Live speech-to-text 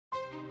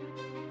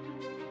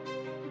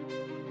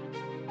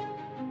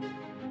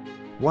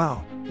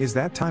Wow, is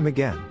that time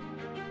again?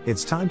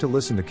 It's time to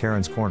listen to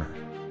Karen's Corner.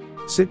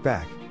 Sit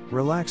back,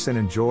 relax and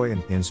enjoy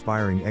an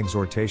inspiring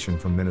exhortation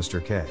from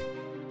Minister K.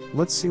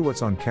 Let's see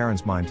what's on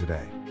Karen's mind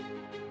today.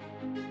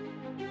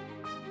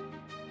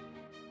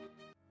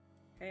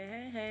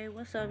 Hey,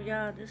 what's up,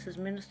 y'all? This is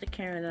Minister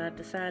Karen, and I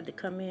decided to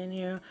come in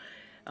here,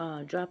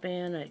 drop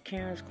in at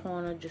Karen's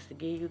Corner just to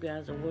give you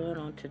guys a word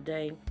on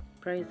today.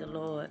 Praise the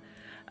Lord.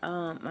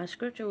 My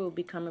scripture will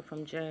be coming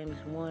from James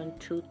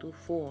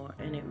 1:2-4,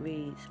 and it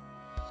reads,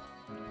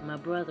 "My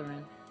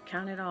brethren,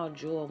 count it all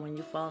joy when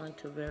you fall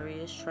into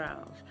various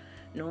trials,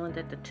 knowing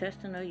that the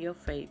testing of your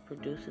faith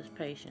produces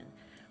patience.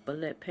 But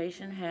let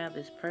patience have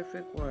its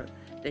perfect work,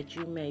 that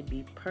you may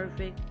be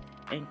perfect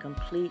and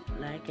complete,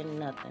 lacking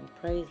nothing."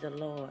 Praise the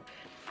Lord.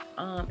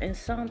 In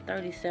Psalm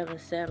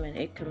 37:7,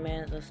 it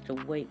commands us to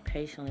wait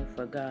patiently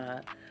for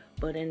God.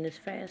 But in this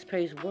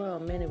fast-paced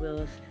world, many of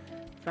us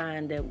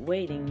find that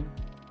waiting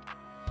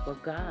for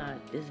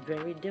God is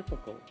very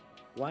difficult.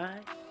 Why?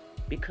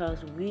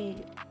 Because we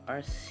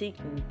are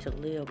seeking to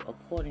live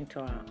according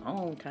to our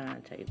own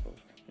timetable,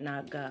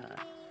 not God.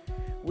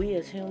 We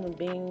as human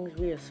beings,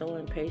 we are so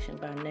impatient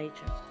by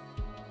nature.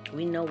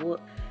 We know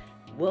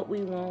what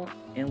we want,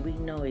 and we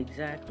know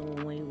exactly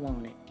when we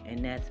want it,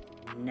 and that's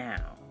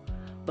now.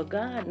 But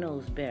God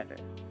knows better.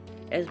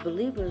 As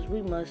believers,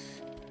 we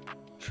must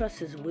trust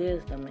His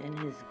wisdom and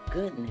His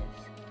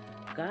goodness.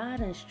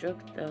 God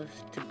instructs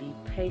us to be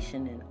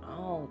patient in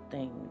all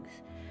things.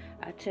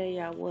 I tell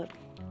y'all what,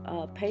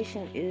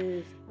 patience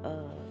is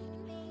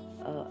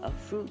a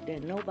fruit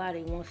that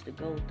nobody wants to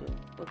go through.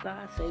 But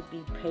God say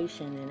be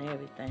patient in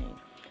everything.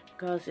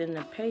 Because in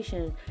the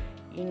patience,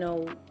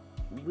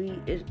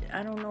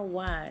 I don't know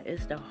why,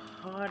 it's the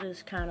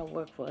hardest kind of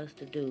work for us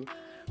to do.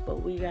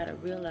 But we got to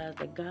realize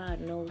that God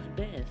knows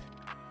best.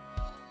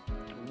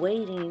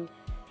 Waiting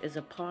is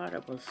a part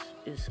of a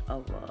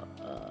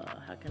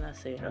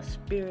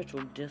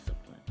spiritual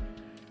discipline.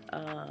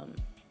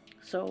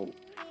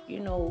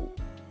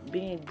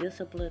 Being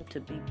disciplined to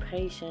be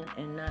patient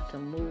and not to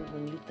move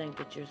when you think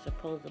that you're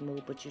supposed to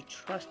move, but you're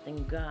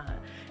trusting God.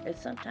 And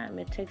sometimes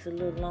it takes a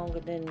little longer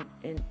than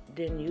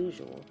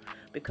usual,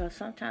 because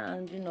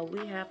sometimes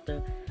we have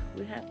to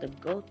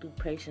go through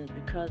patience,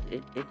 because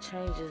it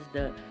changes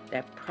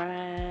that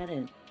pride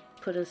and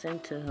put us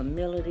into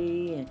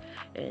humility,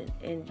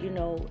 and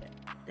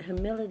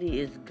humility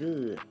is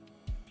good.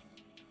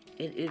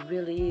 It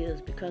really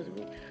is, because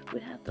we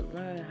have to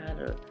learn how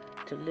to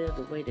live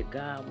the way that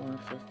God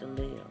wants us to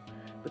live,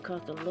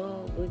 because the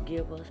Lord will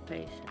give us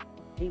patience.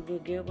 He will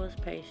give us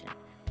patience,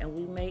 and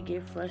we may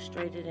get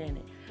frustrated in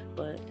it,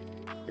 but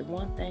the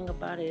one thing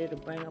about it, it'll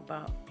bring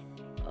about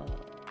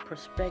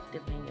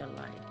perspective in your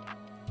life.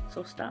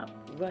 So stop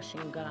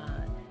rushing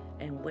God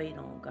and wait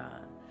on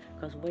God,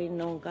 because waiting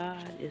on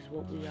God is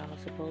what we all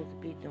supposed to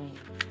be doing.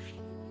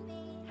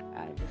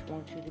 I just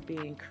want you to be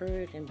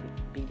encouraged and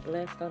be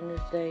blessed on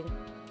this day.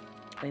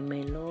 And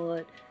may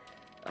Lord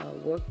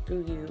work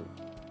through you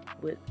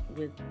with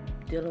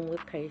dealing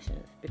with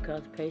patience,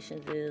 because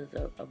patience is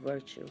a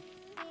virtue.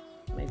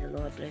 May the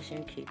Lord bless you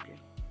and keep you.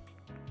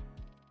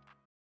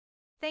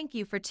 Thank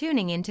you for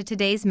tuning in to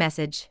today's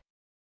message.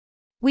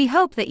 We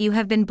hope that you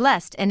have been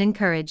blessed and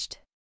encouraged.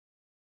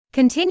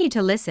 Continue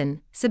to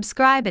listen,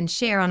 subscribe and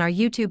share on our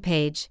YouTube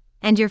page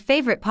and your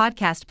favorite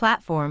podcast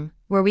platform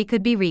where we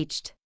could be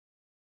reached.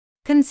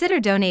 Consider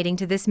donating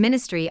to this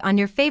ministry on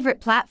your favorite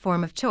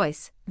platform of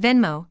choice,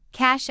 Venmo,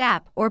 Cash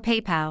App, or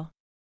PayPal.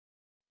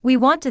 We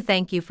want to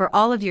thank you for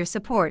all of your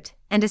support,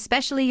 and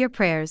especially your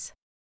prayers.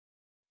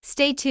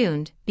 Stay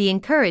tuned, be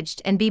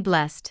encouraged and be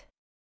blessed.